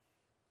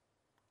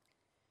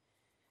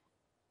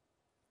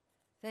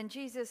Then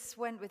Jesus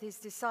went with his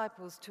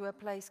disciples to a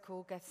place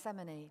called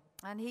Gethsemane,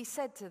 and he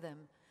said to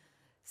them,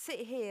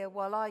 "Sit here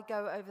while I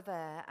go over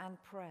there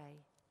and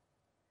pray."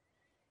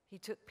 He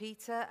took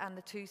Peter and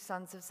the 2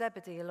 sons of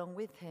Zebedee along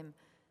with him,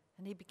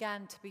 and he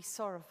began to be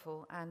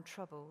sorrowful and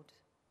troubled.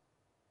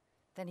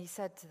 Then he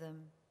said to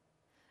them,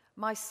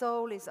 "My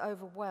soul is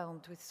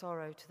overwhelmed with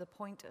sorrow to the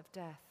point of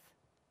death.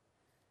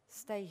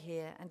 Stay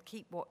here and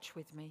keep watch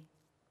with me."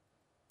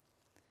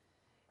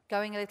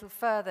 Going a little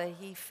further,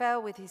 he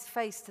fell with his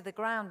face to the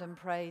ground and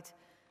prayed,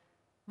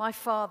 "My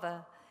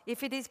Father,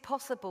 if it is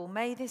possible,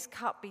 may this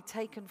cup be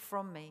taken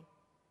from me.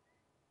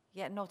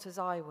 Yet not as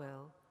I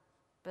will,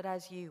 but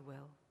as you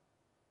will."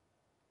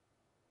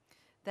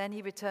 Then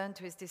he returned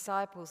to his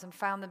disciples and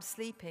found them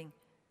sleeping.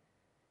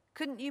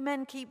 "Couldn't you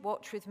men keep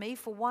watch with me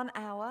for 1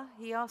 hour?"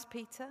 he asked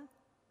Peter.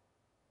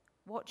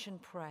 "Watch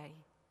and pray,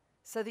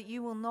 so that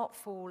you will not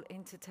fall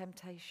into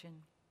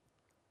temptation.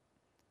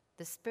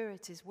 The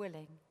spirit is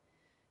willing,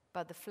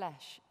 but the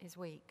flesh is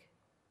weak."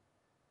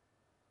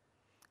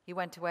 He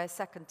went away a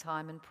second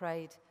time and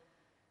prayed,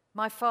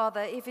 "My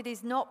Father, if it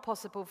is not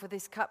possible for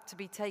this cup to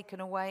be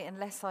taken away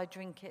unless I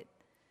drink it,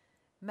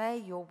 may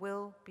your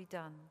will be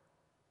done."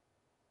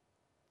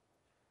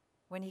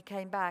 When he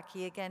came back,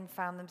 he again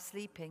found them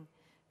sleeping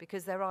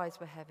because their eyes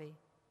were heavy.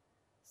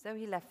 So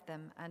he left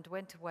them and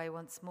went away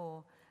once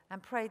more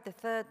and prayed the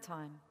 3rd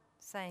time,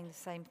 saying the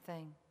same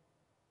thing.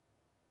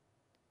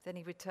 Then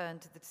he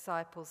returned to the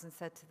disciples and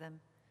said to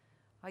them,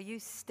 "Are you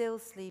still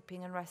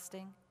sleeping and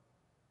resting?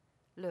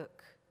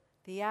 Look,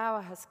 the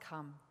hour has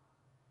come,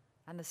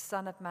 and the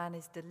Son of Man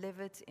is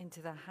delivered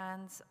into the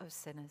hands of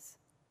sinners.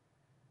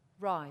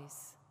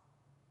 Rise,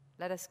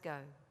 let us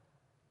go.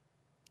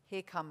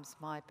 Here comes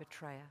my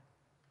betrayer."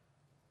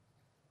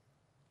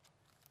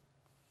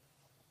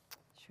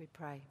 Should we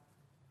pray?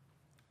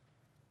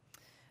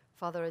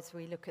 Father, as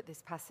we look at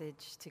this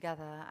passage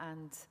together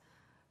and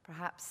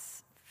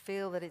perhaps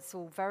feel that it's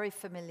all very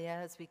familiar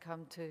as we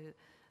come to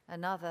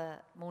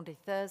another Maundy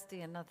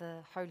Thursday,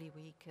 another Holy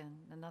Week,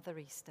 and another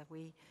Easter,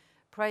 we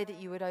pray that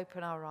you would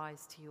open our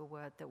eyes to your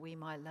word, that we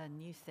might learn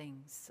new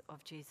things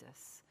of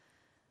Jesus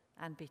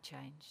and be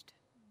changed.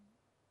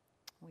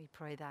 We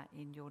pray that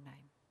in your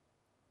name.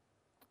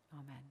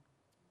 Amen.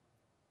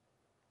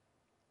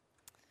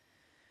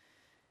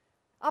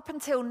 Up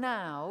until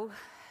now,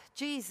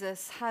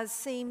 Jesus has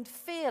seemed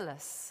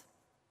fearless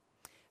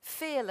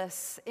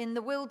in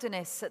the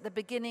wilderness at the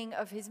beginning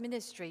of his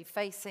ministry,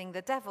 facing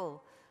the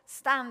devil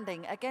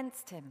standing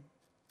against him,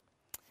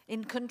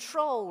 in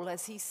control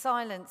as he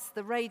silenced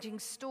the raging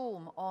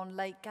storm on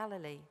Lake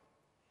Galilee,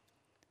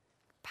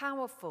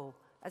 powerful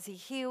as he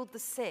healed the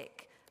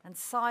sick and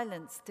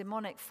silenced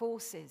demonic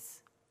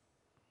forces,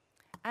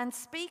 and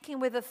speaking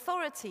with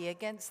authority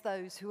against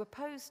those who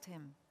opposed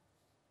him.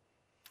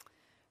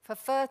 For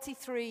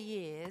 33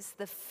 years,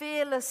 the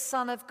fearless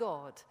Son of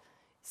God,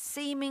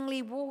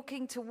 seemingly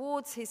walking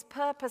towards his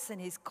purpose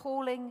and his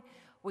calling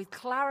with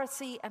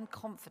clarity and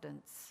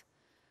confidence,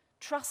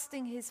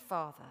 trusting his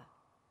Father,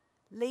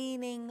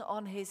 leaning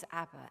on his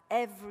Abba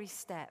every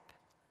step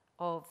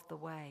of the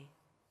way.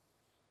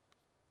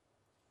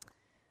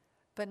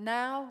 But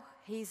now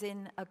he's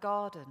in a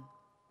garden,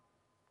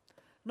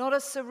 not a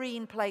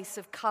serene place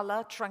of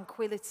color,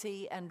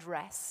 tranquility, and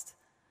rest,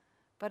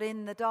 but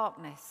in the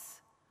darkness,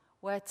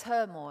 where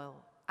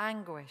turmoil,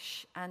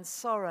 anguish, and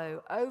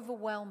sorrow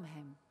overwhelm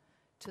him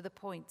to the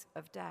point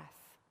of death.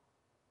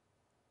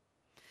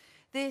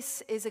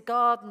 This is a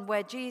garden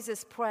where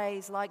Jesus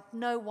prays like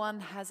no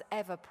one has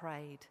ever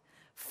prayed,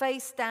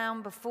 face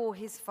down before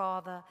his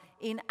Father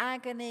in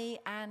agony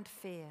and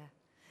fear,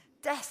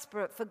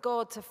 desperate for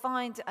God to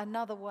find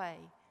another way,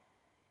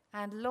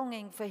 and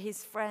longing for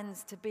his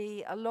friends to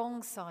be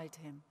alongside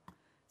him,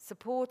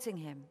 supporting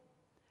him,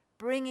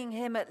 bringing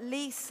him at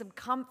least some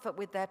comfort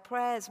with their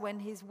prayers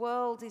when his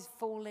world is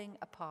falling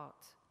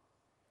apart.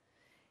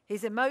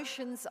 His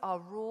emotions are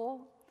raw,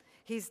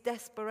 his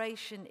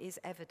desperation is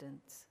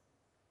evident.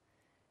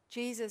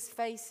 Jesus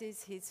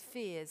faces his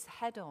fears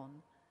head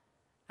on,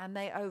 and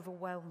they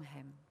overwhelm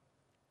him.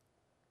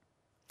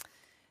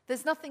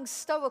 There's nothing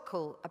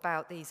stoical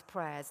about these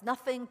prayers,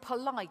 nothing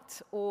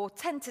polite or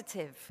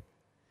tentative.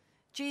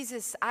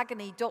 Jesus'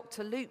 agony,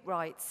 Dr. Luke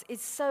writes,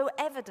 is so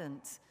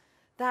evident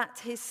that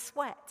his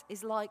sweat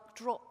is like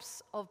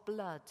drops of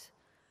blood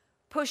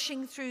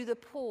pushing through the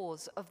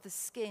pores of the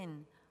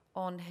skin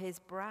on his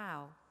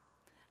brow.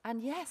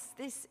 And yes,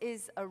 this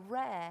is a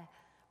rare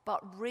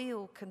but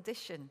real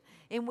condition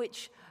in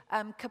which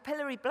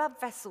capillary blood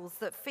vessels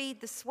that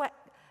feed the sweat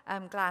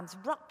glands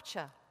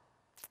rupture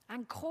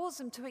and cause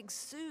them to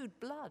exude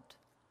blood.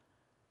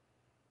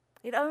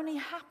 It only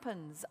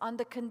happens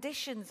under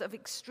conditions of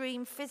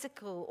extreme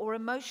physical or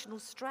emotional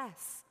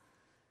stress,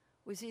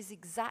 which is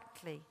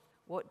exactly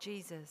what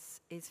Jesus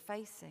is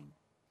facing.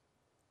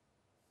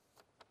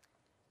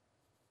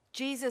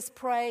 Jesus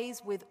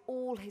prays with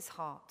all his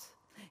heart.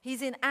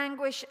 He's in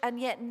anguish and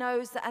yet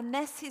knows that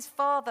unless his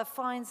Father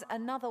finds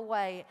another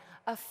way,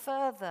 a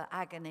further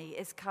agony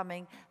is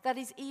coming that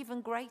is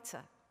even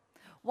greater.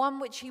 one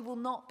which he will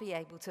not be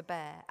able to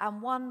bear,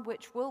 and one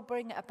which will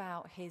bring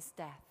about his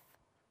death.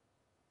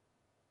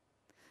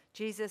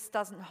 Jesus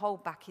doesn't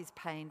hold back his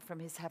pain from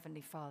his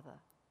heavenly Father.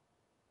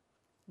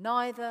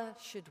 Neither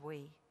should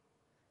we.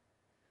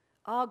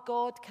 Our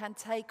God can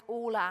take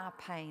all our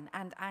pain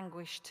and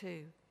anguish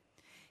too.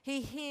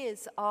 He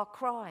hears our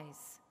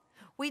cries.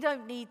 We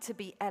don't need to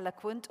be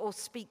eloquent or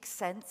speak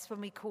sense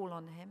when we call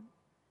on him.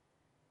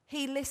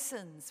 He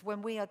listens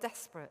when we are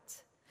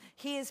desperate.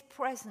 He is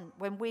present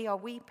when we are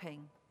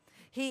weeping.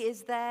 He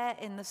is there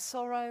in the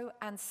sorrow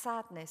and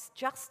sadness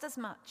just as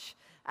much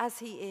as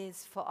he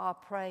is for our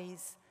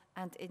praise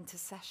and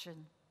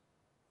intercession.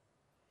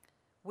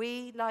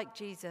 We, like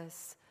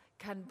Jesus,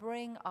 can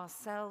bring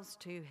ourselves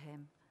to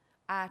him,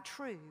 our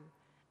true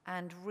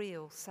and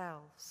real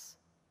selves.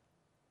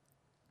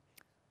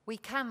 We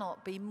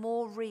cannot be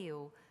more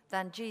real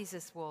than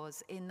Jesus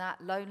was in that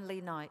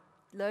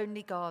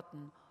lonely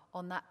garden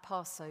on that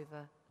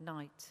Passover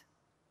night.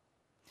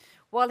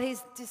 While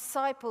his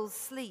disciples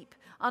sleep,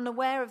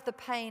 unaware of the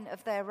pain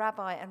of their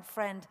rabbi and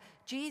friend,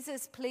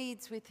 Jesus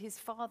pleads with his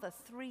Father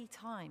 3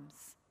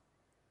 times.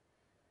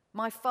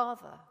 My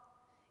Father,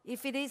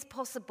 if it is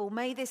possible,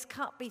 may this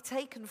cup be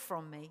taken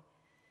from me,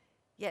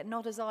 yet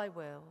not as I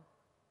will,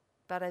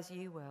 but as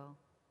you will.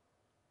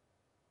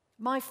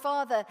 My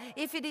Father,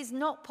 if it is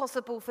not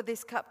possible for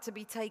this cup to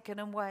be taken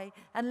away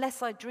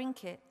unless I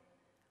drink it,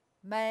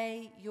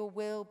 may your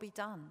will be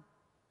done.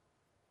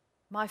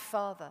 My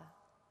Father.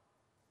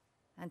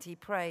 And he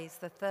prays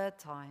the 3rd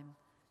time,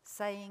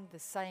 saying the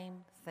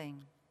same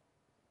thing.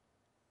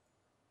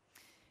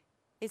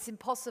 It's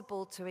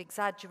impossible to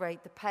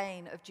exaggerate the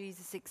pain of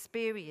Jesus'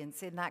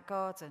 experience in that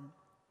garden.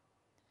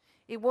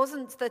 It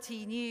wasn't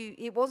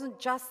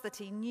just that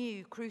he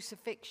knew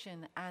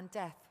crucifixion and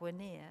death were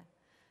near,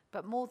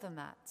 but more than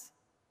that,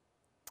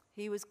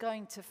 he was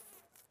going to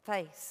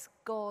face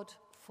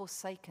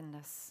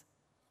God-forsakenness.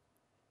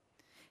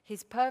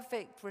 His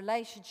perfect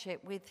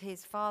relationship with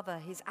his Father,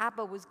 his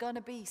Abba, was going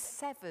to be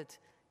severed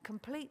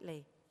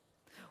completely.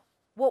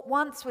 What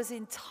once was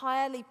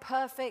entirely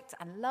perfect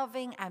and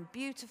loving and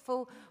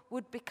beautiful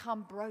would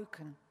become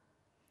broken,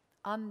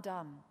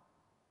 undone.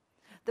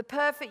 The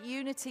perfect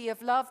unity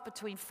of love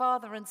between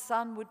Father and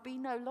Son would be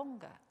no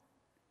longer.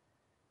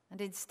 And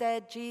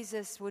instead,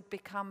 Jesus would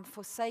become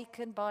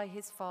forsaken by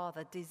his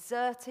Father,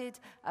 deserted,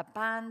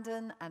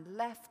 abandoned, and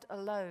left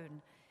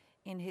alone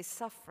in his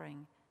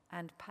suffering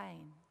and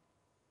pain.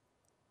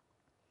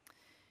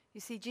 You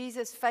see,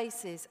 Jesus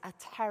faces a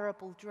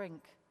terrible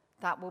drink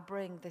that will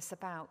bring this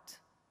about.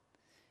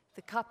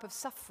 The cup of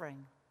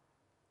suffering,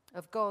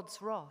 of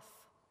God's wrath.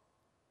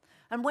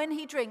 And when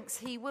he drinks,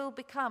 he will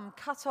become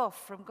cut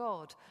off from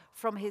God,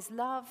 from his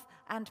love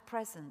and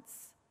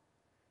presence.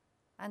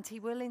 And he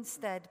will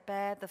instead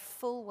bear the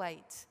full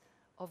weight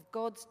of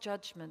God's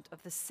judgment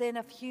of the sin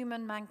of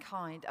human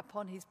mankind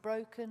upon his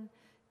broken,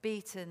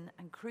 beaten,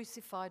 and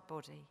crucified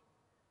body.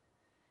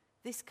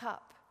 This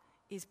cup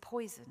is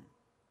poison,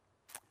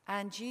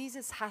 and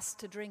Jesus has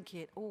to drink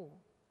it all,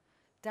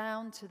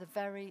 down to the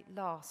very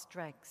last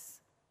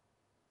dregs.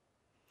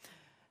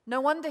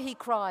 No wonder he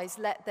cries,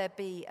 "Let there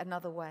be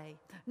another way."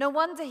 No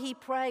wonder he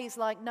prays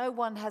like no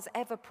one has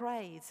ever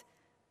prayed.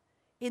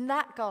 In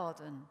that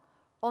garden,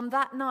 on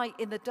that night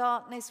in the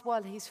darkness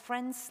while his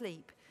friends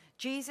sleep,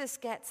 Jesus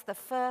gets the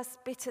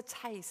first bitter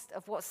taste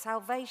of what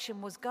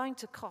salvation was going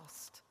to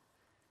cost.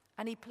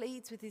 And he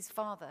pleads with his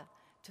Father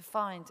to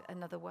find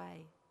another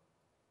way.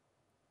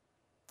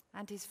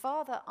 And his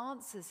Father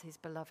answers his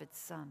beloved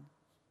Son.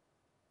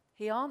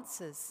 He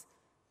answers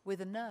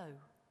with a no.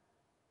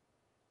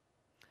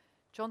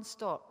 John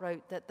Stott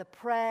wrote that the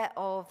prayer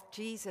of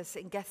Jesus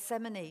in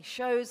Gethsemane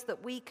shows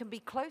that we can be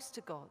close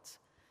to God,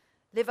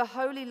 live a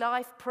holy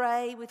life,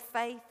 pray with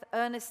faith,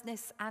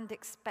 earnestness, and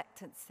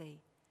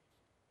expectancy,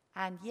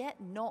 and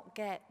yet not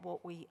get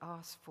what we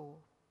ask for.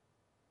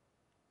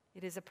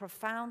 It is a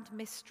profound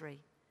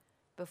mystery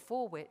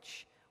before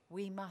which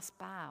we must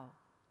bow.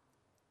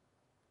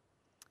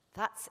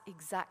 That's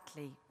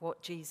exactly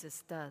what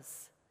Jesus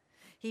does.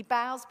 He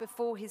bows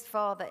before his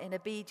Father in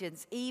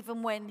obedience,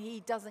 even when he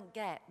doesn't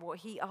get what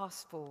he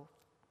asks for.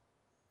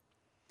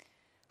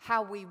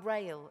 How we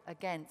rail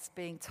against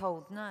being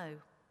told no.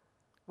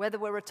 Whether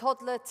we're a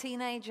toddler,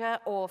 teenager,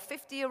 or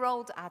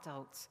 50-year-old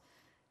adult,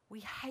 we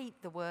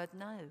hate the word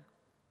no.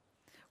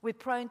 We're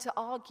prone to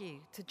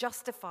argue, to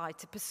justify,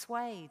 to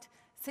persuade,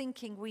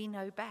 thinking we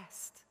know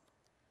best.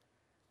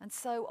 And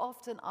so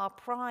often our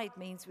pride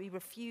means we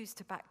refuse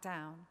to back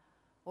down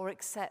or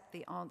accept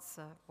the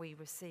answer we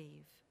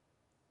receive.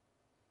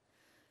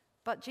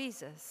 But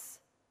Jesus,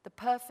 the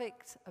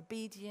perfect,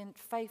 obedient,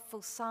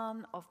 faithful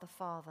Son of the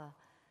Father,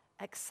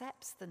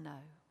 accepts the no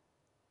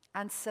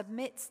and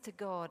submits to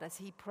God as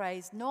he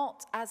prays,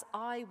 "Not as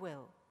I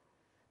will,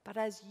 but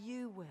as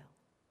you will.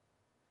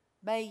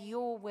 May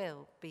your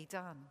will be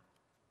done."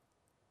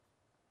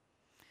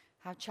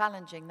 How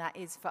challenging that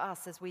is for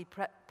us as we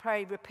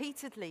pray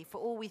repeatedly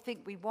for all we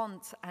think we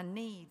want and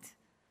need.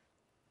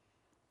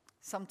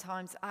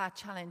 Sometimes our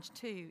challenge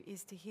too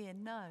is to hear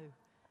no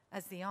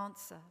as the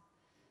answer.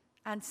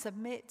 and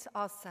submit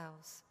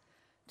ourselves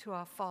to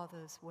our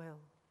Father's will.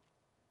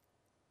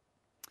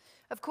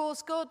 Of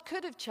course, God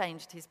could have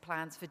changed his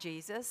plans for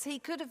Jesus. He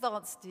could have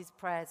answered his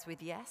prayers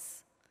with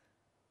yes.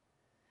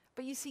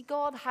 But you see,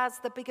 God has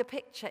the bigger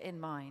picture in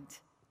mind.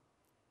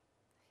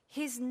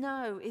 His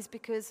no is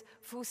because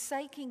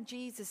forsaking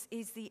Jesus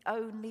is the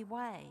only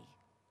way.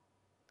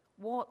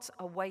 What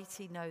a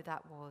weighty no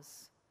that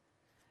was.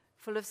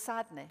 Full of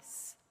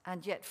sadness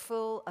and yet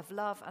full of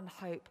love and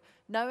hope,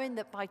 knowing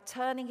that by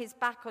turning his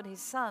back on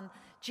his son,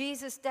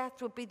 Jesus'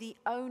 death would be the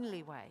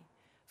only way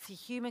for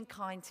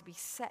humankind to be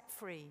set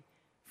free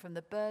from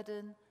the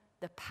burden,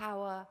 the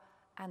power,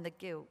 and the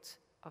guilt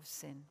of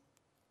sin.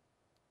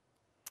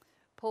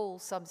 Paul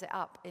sums it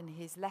up in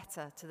his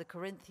letter to the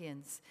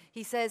Corinthians.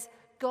 He says,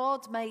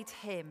 God made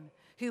him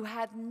who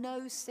had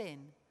no sin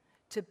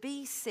to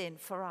be sin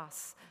for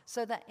us,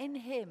 so that in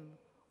him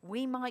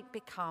we might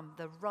become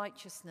the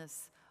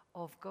righteousness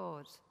of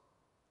God.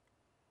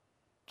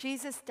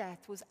 Jesus'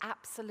 death was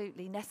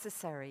absolutely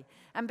necessary,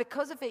 and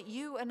because of it,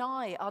 you and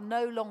I are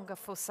no longer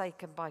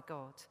forsaken by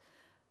God,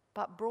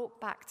 but brought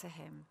back to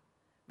him,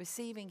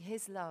 receiving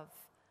his love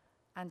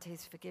and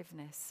his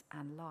forgiveness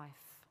and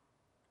life.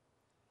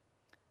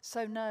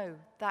 So no,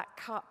 that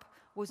cup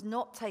was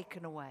not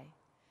taken away,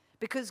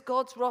 because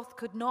God's wrath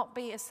could not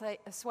be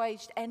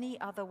assuaged any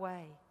other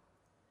way.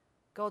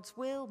 God's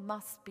will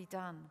must be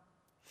done.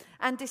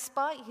 And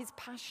despite his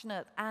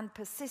passionate and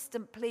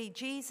persistent plea,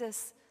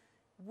 Jesus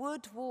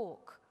would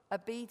walk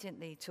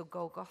obediently to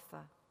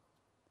Golgotha.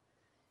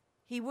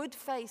 He would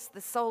face the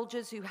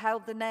soldiers who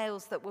held the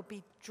nails that would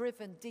be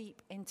driven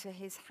deep into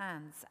his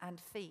hands and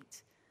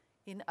feet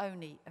in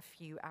only a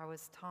few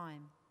hours'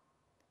 time.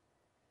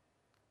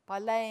 By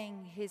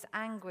laying his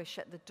anguish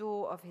at the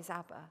door of his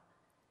Abba,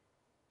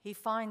 he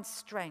finds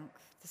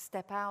strength to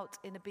step out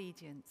in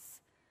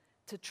obedience,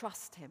 to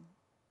trust him,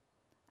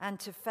 and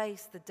to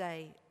face the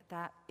day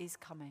that is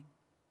coming.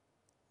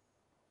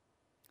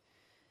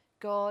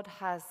 God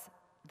has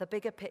the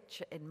bigger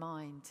picture in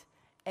mind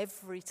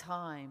every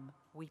time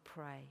we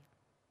pray.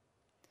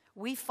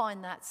 We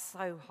find that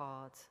so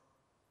hard.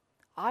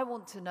 I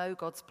want to know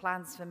God's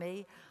plans for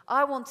me.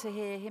 I want to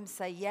hear him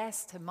say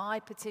yes to my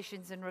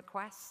petitions and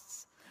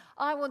requests.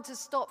 I want to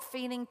stop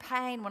feeling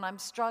pain when I'm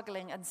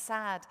struggling and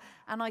sad,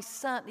 and I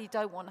certainly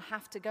don't want to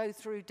have to go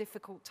through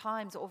difficult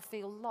times or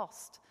feel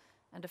lost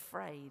and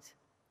afraid.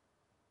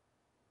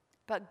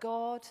 But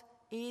God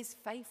is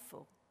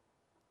faithful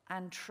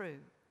and true.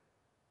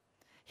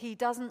 He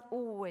doesn't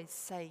always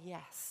say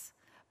yes,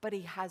 but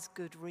he has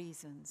good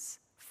reasons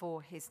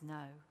for his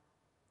no.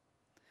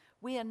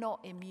 We are not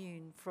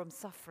immune from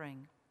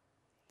suffering,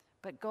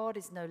 but God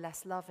is no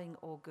less loving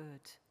or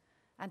good,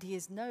 and he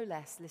is no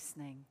less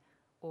listening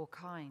or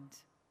kind.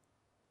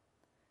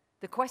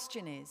 The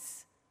question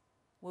is,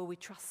 will we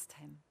trust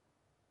him?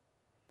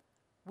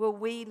 Will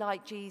we,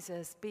 like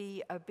Jesus,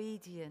 be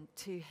obedient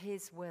to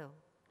his will,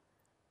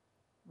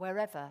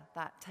 wherever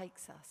that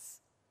takes us?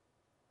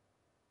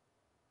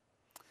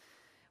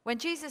 When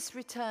Jesus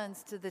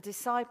returns to the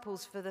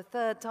disciples for the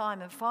third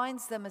time and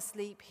finds them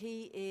asleep,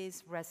 he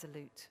is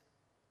resolute.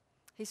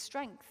 His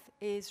strength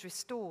is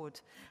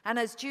restored, and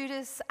as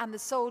Judas and the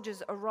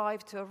soldiers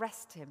arrive to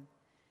arrest him,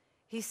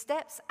 he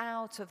steps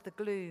out of the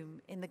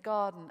gloom in the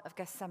Garden of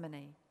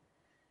Gethsemane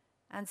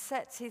and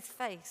sets his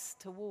face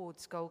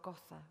towards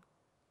Golgotha,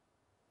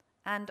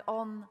 and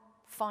on,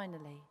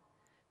 finally,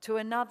 to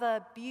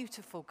another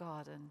beautiful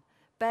garden,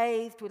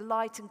 bathed with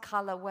light and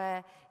colour,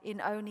 where in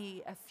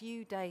only a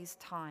few days'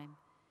 time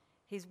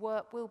his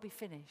work will be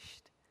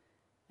finished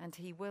and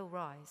he will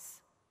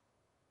rise.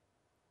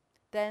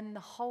 Then the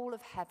whole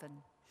of heaven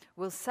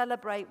will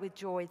celebrate with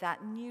joy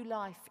that new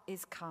life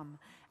is come,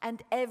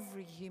 and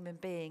every human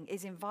being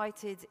is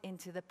invited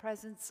into the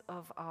presence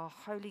of our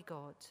holy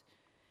God,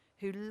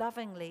 who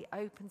lovingly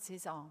opens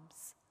his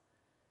arms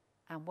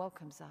and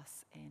welcomes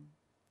us in.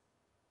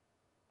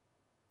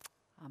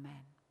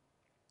 Amen.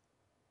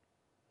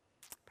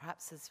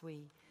 Perhaps as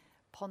we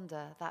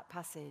ponder that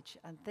passage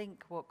and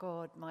think what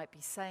God might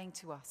be saying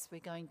to us, we're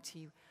going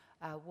to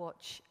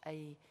watch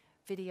a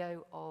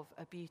video of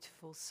a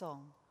beautiful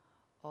song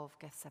of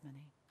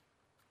Gethsemane.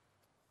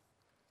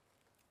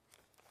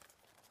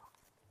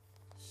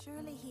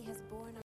 Surely he has borne